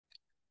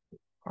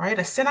All right,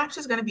 a synapse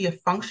is going to be a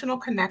functional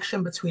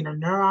connection between a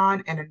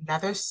neuron and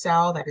another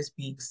cell that is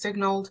being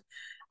signaled.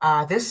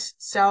 This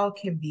cell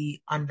can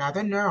be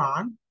another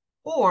neuron,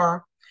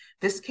 or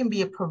this can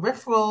be a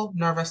peripheral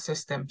nervous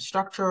system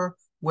structure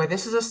where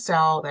this is a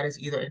cell that is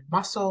either in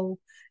muscle,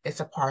 it's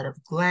a part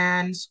of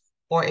glands,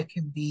 or it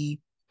can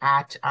be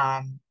at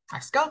a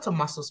skeletal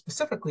muscle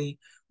specifically,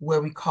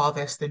 where we call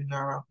this the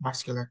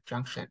neuromuscular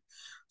junction.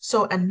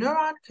 So a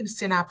neuron can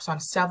synapse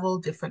on several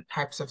different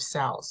types of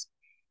cells.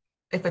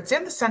 If it's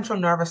in the central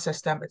nervous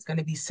system, it's going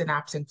to be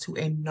synapsing to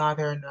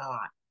another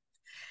neuron.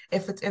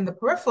 If it's in the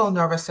peripheral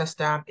nervous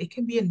system, it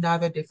can be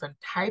another different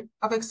type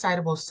of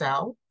excitable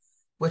cell,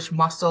 which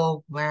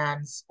muscle,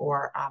 glands,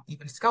 or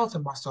even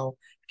skeletal muscle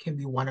can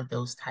be one of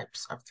those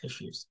types of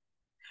tissues.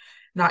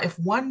 Now, if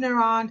one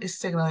neuron is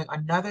signaling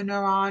another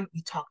neuron,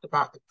 we talked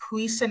about the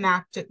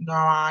presynaptic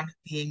neuron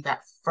being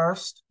that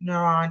first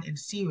neuron in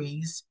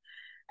series,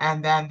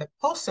 and then the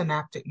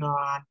postsynaptic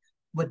neuron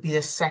would be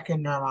the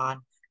second neuron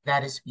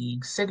that is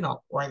being signaled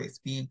or that's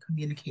being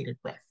communicated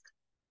with.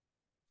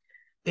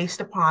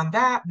 Based upon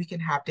that, we can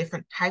have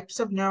different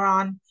types of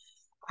neuron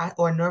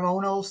or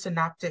neuronal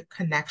synaptic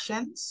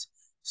connections.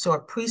 So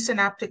a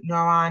presynaptic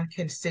neuron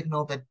can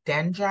signal the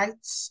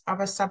dendrites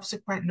of a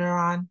subsequent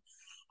neuron.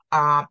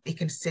 It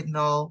can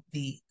signal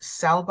the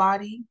cell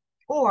body,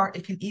 or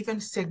it can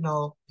even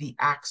signal the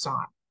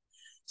axon.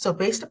 So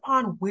based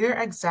upon where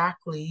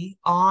exactly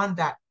on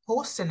that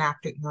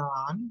postsynaptic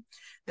neuron,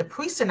 the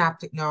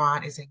presynaptic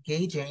neuron is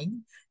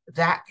engaging,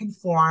 that can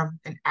form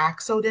an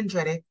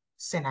axodendritic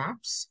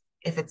synapse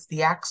if it's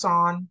the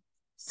axon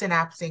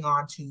synapsing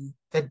onto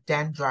the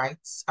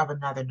dendrites of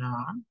another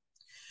neuron.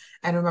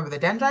 And remember, the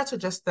dendrites are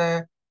just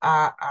the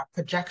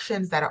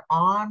projections that are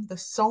on the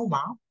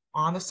soma,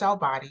 on the cell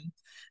body,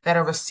 that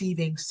are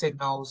receiving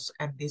signals.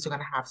 And these are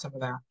going to have some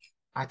of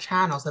the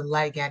channels, the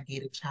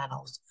ligand-gated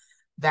channels,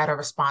 that are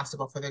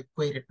responsible for the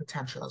graded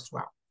potential as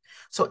well.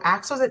 So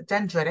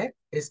axodendritic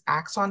is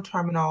axon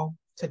terminal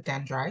to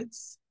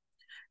dendrites.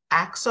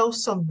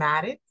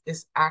 Axosomatic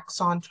is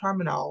axon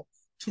terminal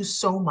to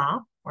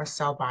soma or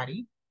cell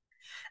body.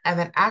 And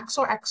then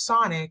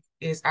axoaxonic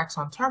is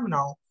axon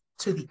terminal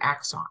to the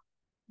axon.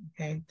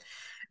 Okay.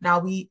 Now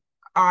we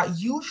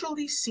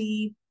usually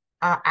see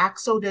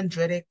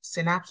axodendritic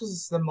synapses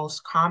is the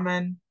most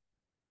common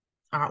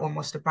or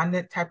most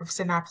abundant type of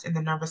synapse in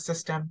the nervous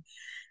system.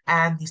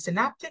 And the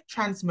synaptic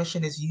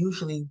transmission is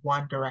usually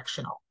one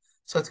directional.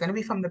 So it's going to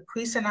be from the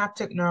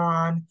presynaptic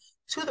neuron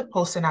to the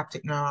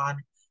postsynaptic neuron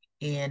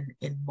in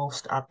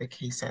most of the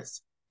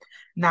cases.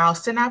 Now,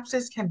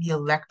 synapses can be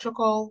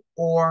electrical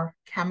or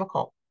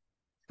chemical.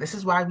 This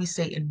is why we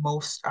say in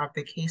most of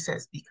the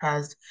cases,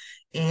 because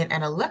in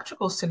an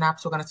electrical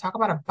synapse, we're going to talk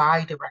about a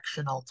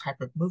bidirectional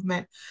type of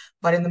movement.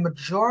 But in the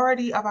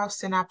majority of our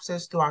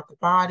synapses throughout the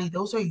body,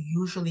 those are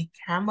usually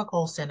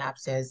chemical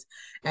synapses.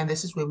 And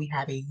this is where we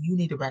have a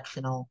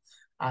unidirectional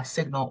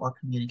signal or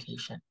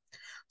communication.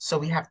 So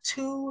we have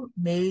two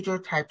major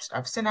types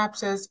of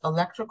synapses,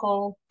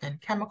 electrical and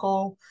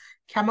chemical.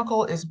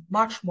 Chemical is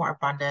much more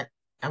abundant,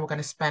 and we're going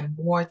to spend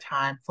more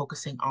time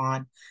focusing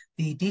on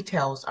the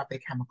details of the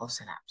chemical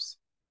synapse.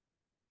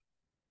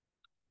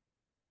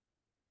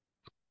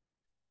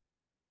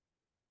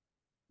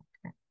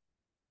 Okay.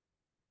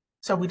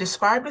 So we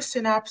describe a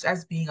synapse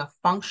as being a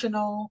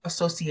functional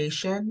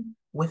association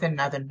with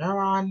another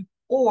neuron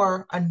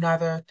or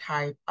another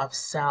type of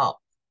cell,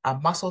 a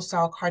muscle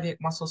cell, cardiac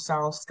muscle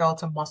cell,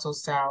 skeletal muscle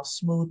cell,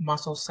 smooth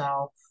muscle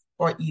cell,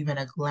 or even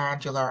a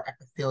glandular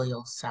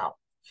epithelial cell.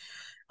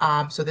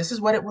 So this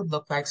is what it would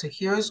look like. So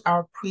here's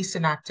our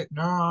presynaptic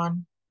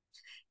neuron.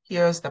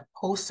 Here's the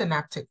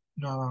postsynaptic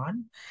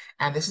neuron.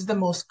 And this is the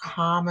most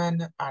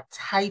common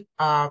type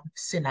of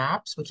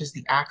synapse, which is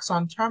the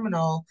axon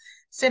terminal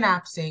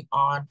synapsing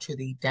onto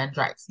the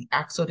dendrites. The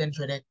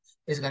axodendritic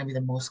is going to be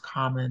the most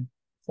common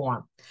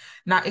form.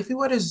 Now, if we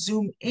were to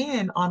zoom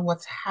in on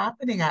what's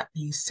happening at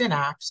the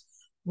synapse,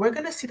 we're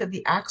going to see that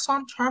the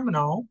axon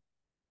terminal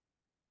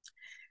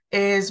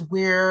is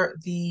where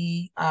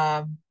the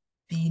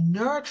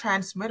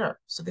neurotransmitter,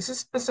 so this is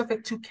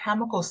specific to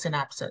chemical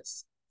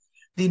synapses.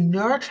 The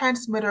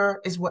neurotransmitter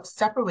is what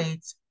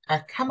separates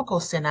a chemical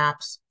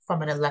synapse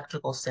from an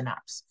electrical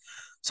synapse.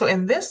 So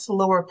in this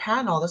lower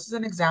panel, this is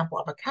an example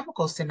of a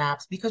chemical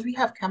synapse because we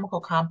have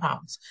chemical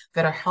compounds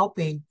that are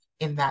helping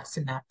in that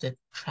synaptic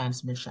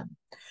transmission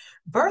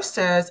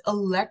versus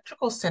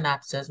electrical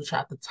synapses, which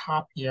are at the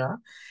top here.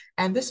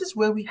 And this is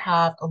where we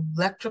have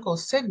electrical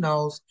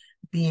signals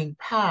being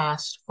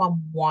passed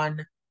from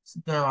one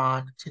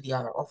neuron to the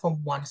other or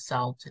from one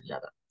cell to the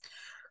other.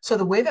 So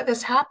the way that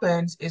this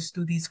happens is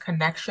through these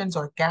connections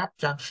or gap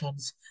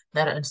junctions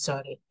that are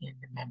inserted in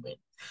the membrane.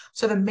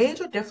 So the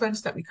major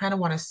difference that we kind of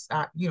want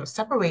to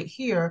separate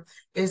here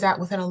is that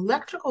with an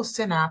electrical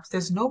synapse,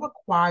 there's no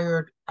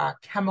required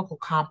chemical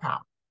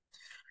compound.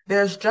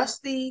 There's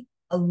just the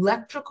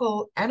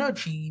electrical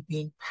energy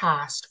being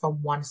passed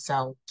from one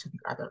cell to the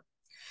other.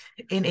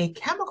 In a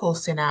chemical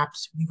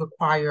synapse, we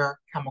require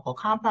chemical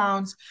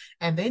compounds,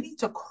 and they need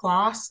to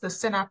cross the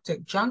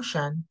synaptic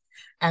junction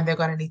and they're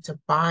going to need to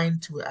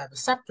bind to a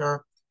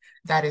receptor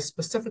that is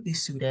specifically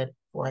suited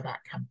for that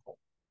chemical.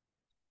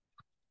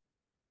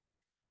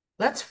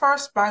 Let's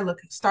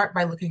start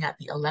by looking at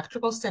the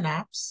electrical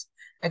synapse.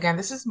 Again,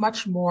 this is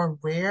much more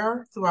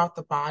rare throughout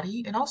the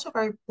body and also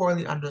very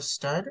poorly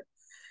understood.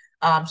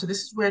 So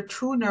this is where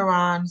two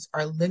neurons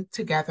are linked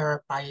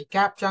together by a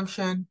gap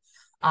junction.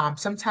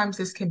 Sometimes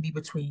this can be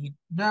between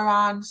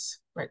neurons,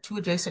 right, two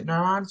adjacent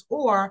neurons,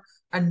 or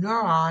a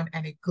neuron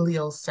and a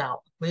glial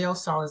cell. Glial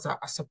cell is a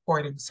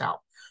supporting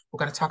cell. We're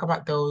going to talk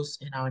about those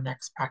in our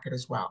next packet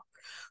as well.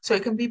 So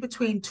it can be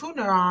between two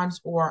neurons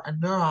or a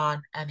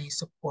neuron and a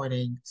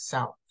supporting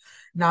cell.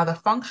 Now, the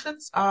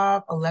functions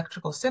of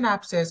electrical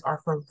synapses are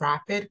for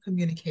rapid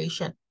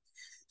communication.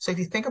 So if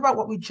you think about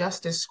what we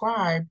just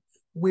described,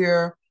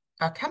 where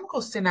a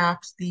chemical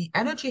synapse, the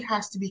energy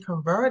has to be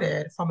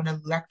converted from an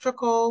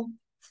electrical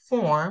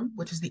form,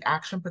 which is the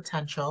action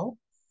potential,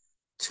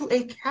 to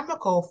a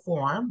chemical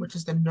form, which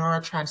is the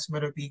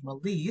neurotransmitter being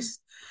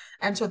released.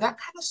 And so that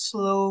kind of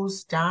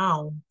slows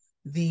down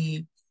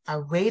the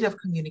rate of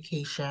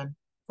communication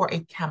for a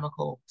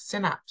chemical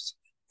synapse.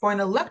 For an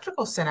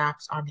electrical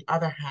synapse, on the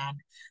other hand,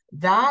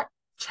 that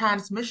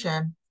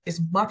transmission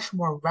is much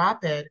more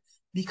rapid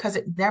because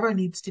it never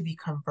needs to be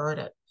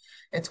converted.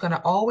 It's going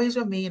to always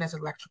remain as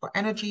electrical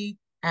energy,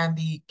 and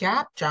the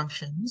gap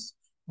junctions,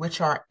 which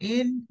are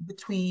in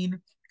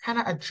between, kind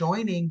of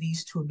adjoining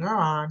these two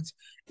neurons,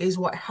 is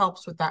what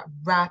helps with that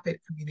rapid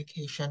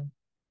communication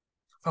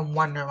from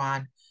one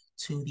neuron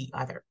to the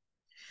other.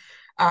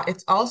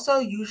 It's also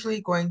usually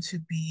going to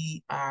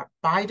be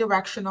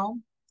bidirectional,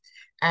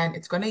 and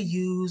it's going to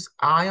use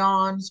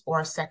ions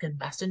or second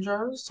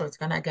messengers. So it's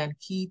going to, again,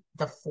 keep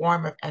the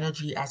form of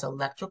energy as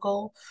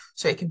electrical.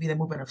 So it can be the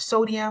movement of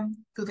sodium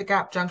through the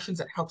gap junctions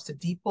that helps to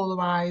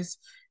depolarize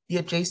the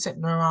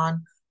adjacent neuron,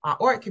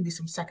 or it can be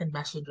some second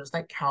messengers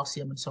like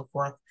calcium and so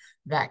forth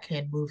that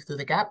can move through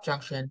the gap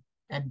junction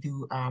and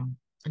do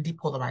and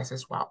depolarize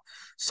as well.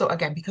 So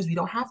again, because we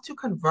don't have to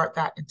convert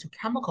that into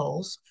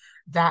chemicals,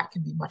 that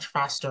can be much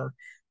faster.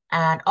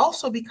 And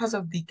also because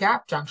of the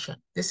gap junction,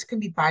 this can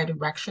be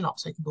bidirectional,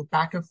 so it can go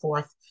back and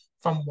forth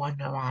from one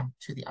neuron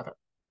to the other.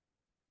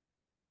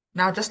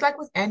 Now, just like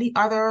with any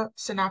other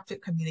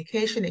synaptic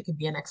communication, it can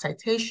be an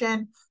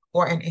excitation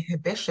or an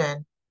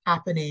inhibition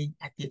happening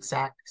at the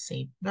exact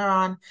same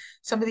neuron.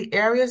 Some of the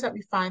areas that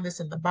we find this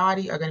in the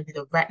body are going to be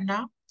the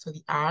retina, so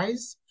the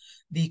eyes,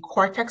 the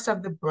cortex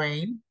of the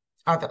brain,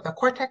 the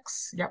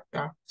cortex,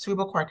 the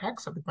cerebral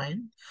cortex of the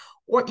brain,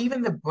 or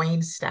even the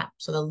brain stem,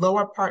 so the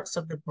lower parts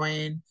of the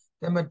brain,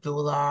 the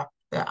medulla,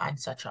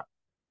 etc.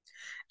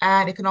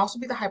 And it can also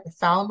be the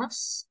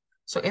hypothalamus.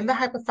 So in the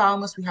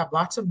hypothalamus, we have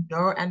lots of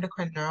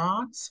neuroendocrine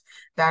neurons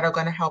that are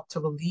going to help to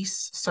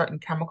release certain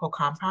chemical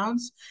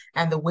compounds.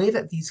 And the way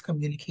that these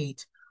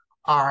communicate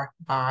are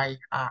by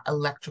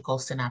electrical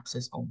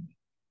synapses only.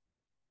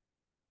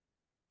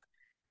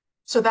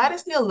 So that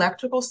is the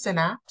electrical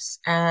synapse,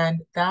 and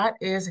that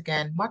is,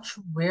 again, much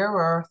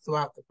rarer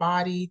throughout the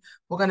body.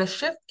 We're going to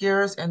shift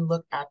gears and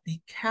look at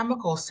the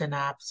chemical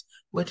synapse,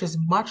 which is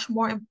much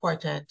more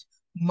important,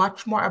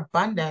 much more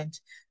abundant,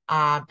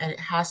 and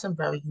it has some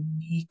very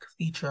unique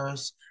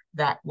features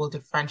that will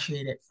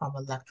differentiate it from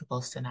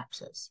electrical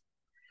synapses.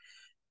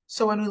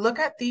 So when we look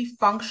at the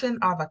function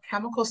of a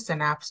chemical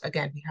synapse,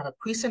 again, we have a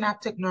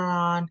presynaptic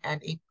neuron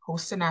and a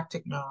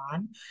postsynaptic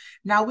neuron.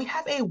 Now we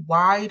have a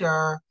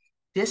wider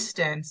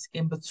distance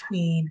in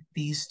between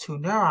these two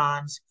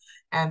neurons,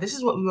 and this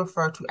is what we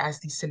refer to as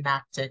the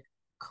synaptic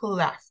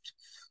cleft.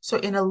 So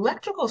in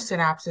electrical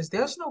synapses,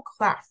 there's no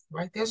cleft,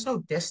 right? There's no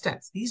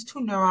distance. These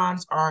two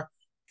neurons are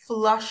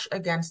flush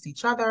against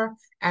each other,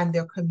 and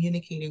they're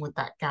communicating with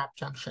that gap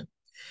junction.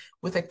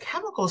 With a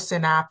chemical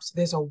synapse,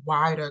 there's a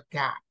wider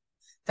gap.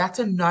 That's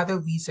another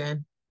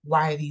reason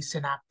why these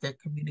synaptic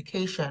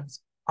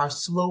communications are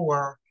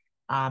slower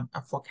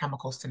for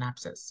chemical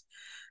synapses.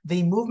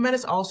 The movement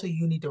is also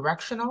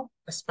unidirectional,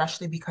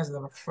 especially because of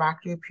the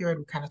refractory period.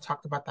 We kind of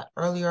talked about that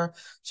earlier.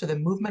 So the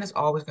movement is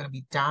always going to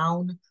be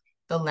down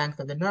the length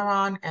of the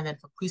neuron, and then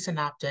from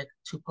presynaptic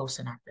to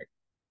postsynaptic.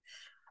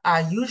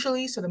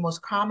 Usually, so the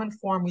most common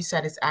form we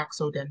said is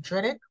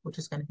axodendritic, which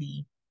is going to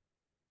be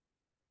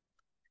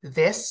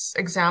this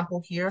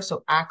example here.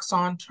 So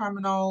axon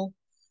terminal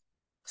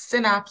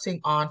synapsing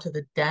onto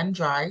the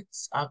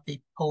dendrites of the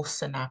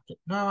postsynaptic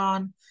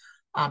neuron.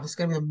 It's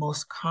going to be the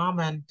most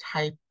common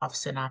type of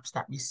synapse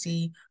that we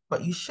see,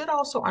 but you should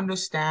also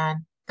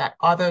understand that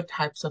other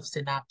types of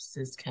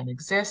synapses can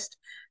exist,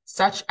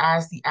 such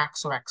as the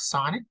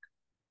axoaxonic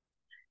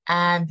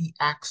and the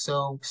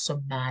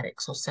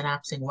axosomatic. So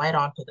synapsing right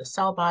onto the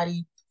cell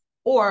body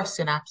or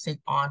synapsing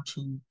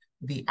onto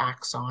the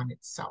axon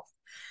itself.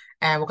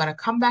 And we're going to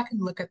come back and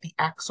look at the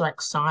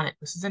axoaxonic.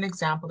 This is an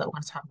example that we're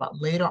going to talk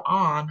about later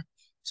on.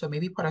 So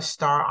maybe put a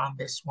star on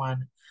this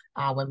one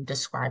when we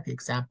describe the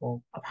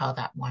example of how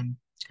that one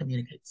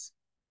communicates.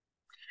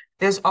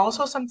 There's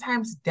also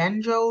sometimes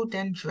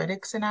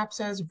dendrodendritic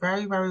synapses,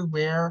 very, very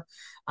rare,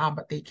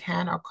 but they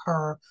can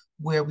occur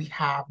where we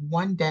have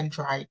one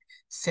dendrite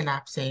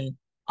synapsing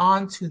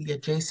onto the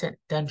adjacent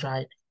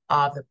dendrite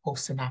of the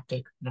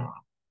postsynaptic neuron.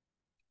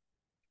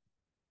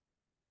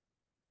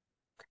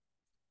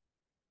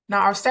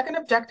 Now, our second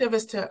objective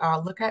is to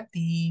look at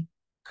the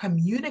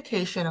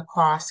communication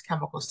across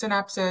chemical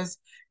synapses,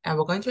 and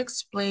we're going to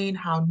explain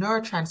how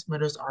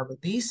neurotransmitters are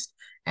released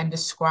and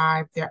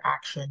describe their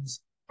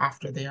actions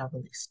after they are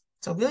released.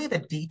 So really the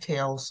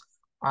details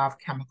of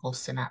chemical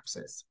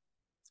synapses.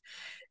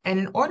 And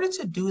in order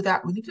to do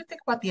that, we need to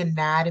think about the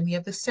anatomy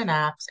of the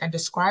synapse and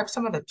describe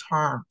some of the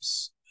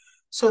terms.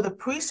 So the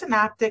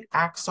presynaptic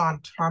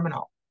axon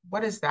terminal,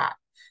 what is that?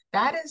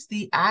 That is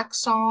the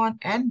axon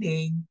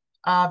ending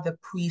of the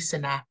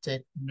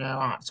presynaptic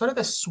neuron, sort of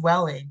the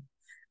swelling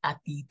at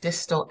the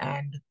distal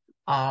end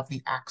of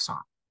the axon.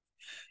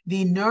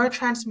 The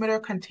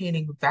neurotransmitter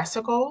containing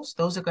vesicles,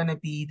 those are going to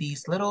be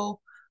these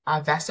little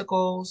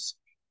vesicles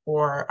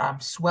or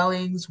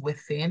swellings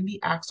within the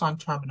axon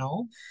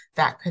terminal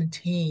that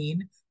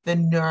contain the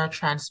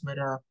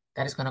neurotransmitter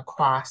that is going to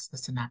cross the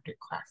synaptic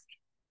cleft.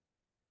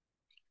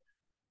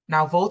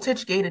 Now,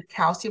 voltage-gated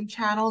calcium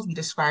channels, we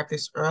described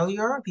this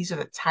earlier. These are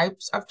the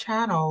types of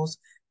channels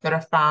that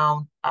are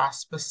found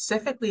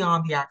specifically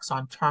on the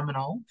axon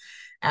terminal.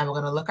 And we're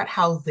going to look at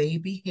how they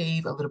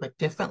behave a little bit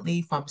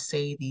differently from,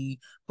 say, the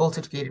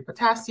voltage-gated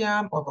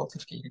potassium or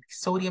voltage-gated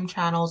sodium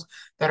channels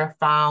that are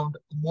found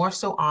more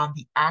so on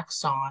the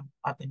axon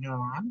of the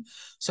neuron.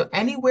 So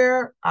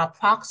anywhere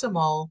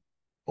proximal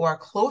or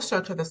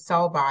closer to the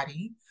cell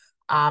body,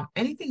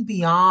 anything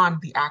beyond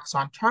the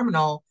axon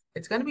terminal,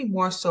 it's going to be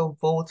more so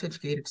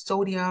voltage-gated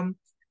sodium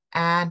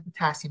and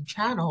potassium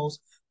channels,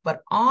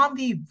 but on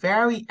the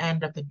very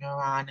end of the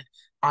neuron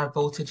are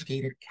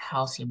voltage-gated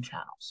calcium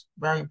channels.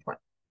 Very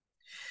important.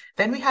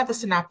 Then we have the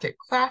synaptic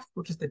cleft,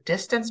 which is the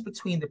distance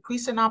between the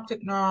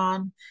presynaptic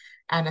neuron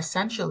and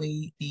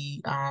essentially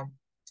the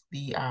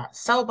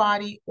cell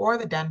body or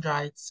the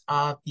dendrites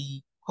of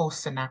the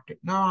postsynaptic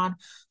neuron.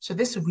 So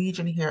this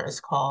region here is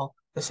called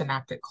the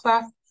synaptic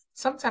cleft,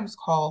 sometimes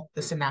called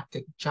the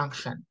synaptic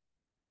junction.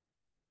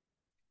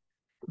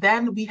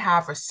 Then we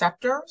have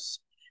receptors,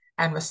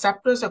 and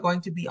receptors are going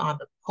to be on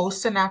the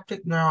postsynaptic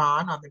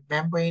neuron, on the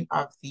membrane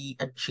of the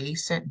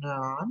adjacent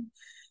neuron.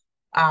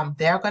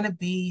 They're going to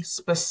be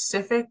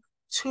specific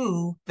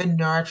to the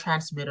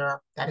neurotransmitter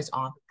that is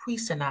on the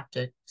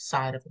presynaptic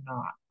side of the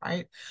neuron,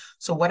 right?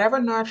 So whatever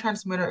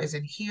neurotransmitter is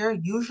in here,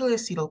 usually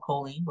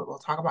acetylcholine, but we'll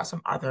talk about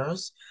some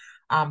others,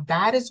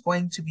 that is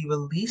going to be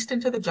released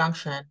into the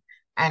junction,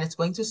 and it's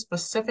going to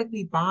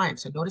specifically bind.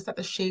 So notice that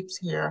the shapes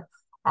here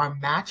are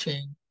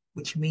matching,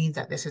 which means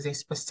that this is a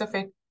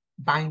specific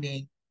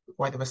binding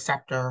for the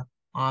receptor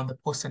on the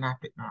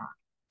postsynaptic neuron.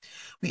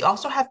 We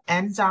also have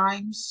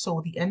enzymes.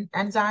 So the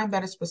enzyme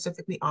that is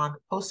specifically on the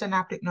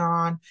postsynaptic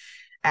neuron,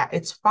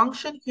 its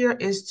function here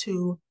is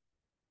to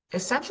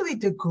essentially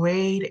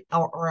degrade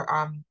or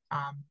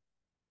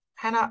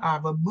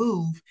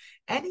remove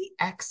any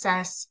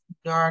excess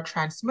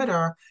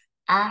neurotransmitter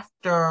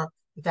after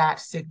that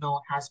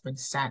signal has been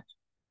sent.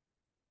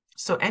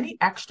 So any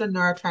extra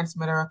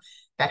neurotransmitter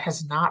that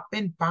has not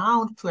been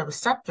bound to a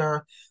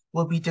receptor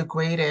will be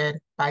degraded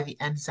by the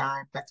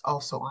enzyme that's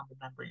also on the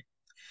membrane.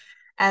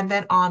 And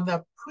then on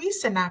the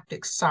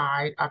presynaptic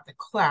side of the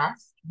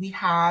cleft, we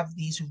have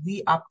these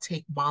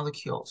reuptake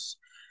molecules.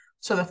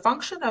 So the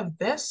function of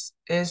this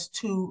is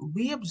to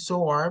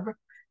reabsorb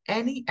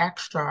any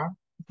extra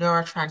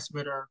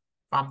neurotransmitter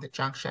from the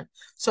junction.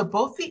 So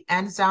both the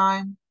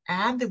enzyme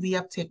and the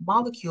reuptake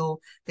molecule,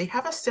 they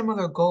have a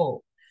similar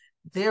goal.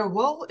 Their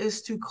role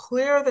is to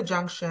clear the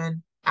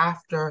junction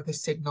after the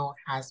signal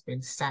has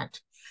been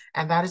sent.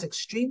 And that is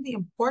extremely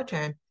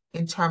important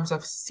in terms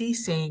of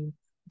ceasing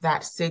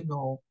that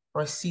signal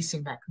or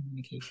ceasing that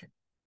communication.